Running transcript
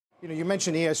You know, you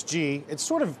mentioned ESG. It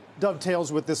sort of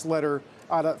dovetails with this letter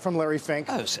from Larry Fink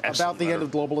about the end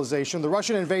of globalization. The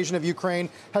Russian invasion of Ukraine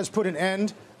has put an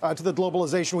end to the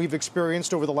globalization we've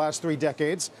experienced over the last 3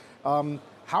 decades.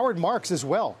 Howard Marks as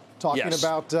well, talking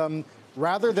about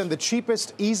rather than the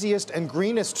cheapest, easiest, and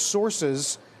greenest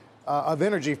sources of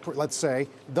energy, let's say,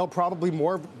 they'll probably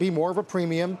be more of a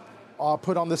premium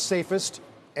put on the safest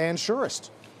and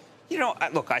surest. You know,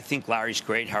 look, I think Larry's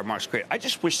great, Howard Marks great. I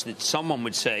just wish that someone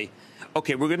would say,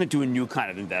 okay, we're going to do a new kind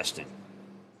of investing.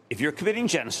 If you're committing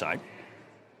genocide,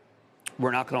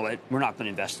 we're not going to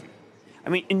invest in it. I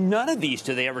mean, in none of these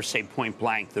do they ever say point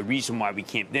blank the reason why we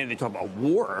can't. Then they talk about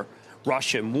war,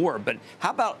 Russia and war. But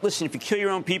how about, listen, if you kill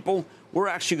your own people, we're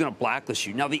actually going to blacklist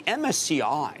you. Now, the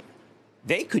MSCI,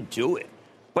 they could do it.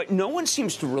 But no one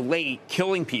seems to relate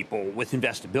killing people with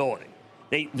investability.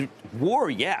 War,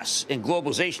 yes, and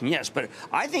globalization, yes. But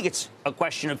I think it's a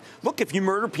question of, look, if you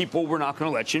murder people, we're not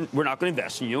going to let you, we're not going to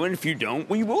invest in you. And if you don't,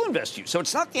 we will invest in you. So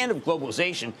it's not the end of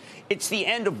globalization. It's the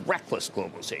end of reckless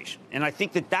globalization. And I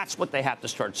think that that's what they have to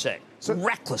start saying. So,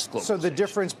 reckless globalization. So the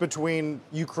difference between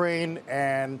Ukraine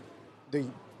and the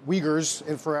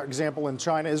Uyghurs, for example, in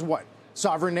China is what?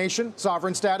 Sovereign nation,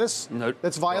 sovereign status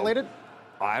that's violated?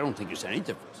 Well, I don't think there's any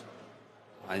difference.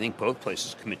 I think both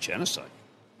places commit genocide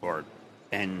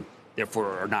and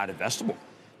therefore are not investable.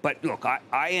 But look,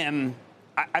 I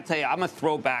tell you, I'm a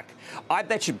throwback. I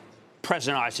bet you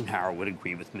President Eisenhower would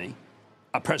agree with me.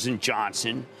 President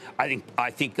Johnson. I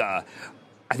think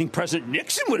President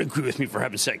Nixon would agree with me, for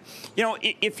heaven's sake. You know,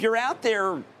 if you're out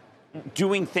there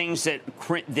doing things that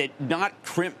not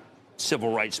crimp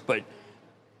civil rights but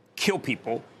kill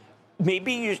people,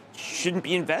 maybe you shouldn't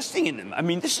be investing in them. I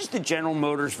mean, this is the General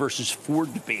Motors versus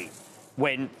Ford debate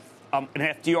when an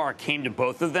FDR came to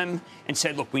both of them and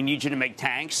said, look, we need you to make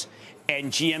tanks.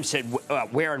 And GM said,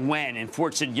 where and when? And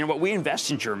Ford said, you know what, we invest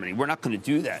in Germany. We're not going to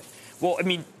do that. Well, I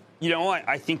mean, you know what?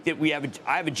 I think that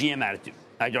I have a GM attitude.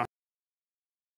 I don't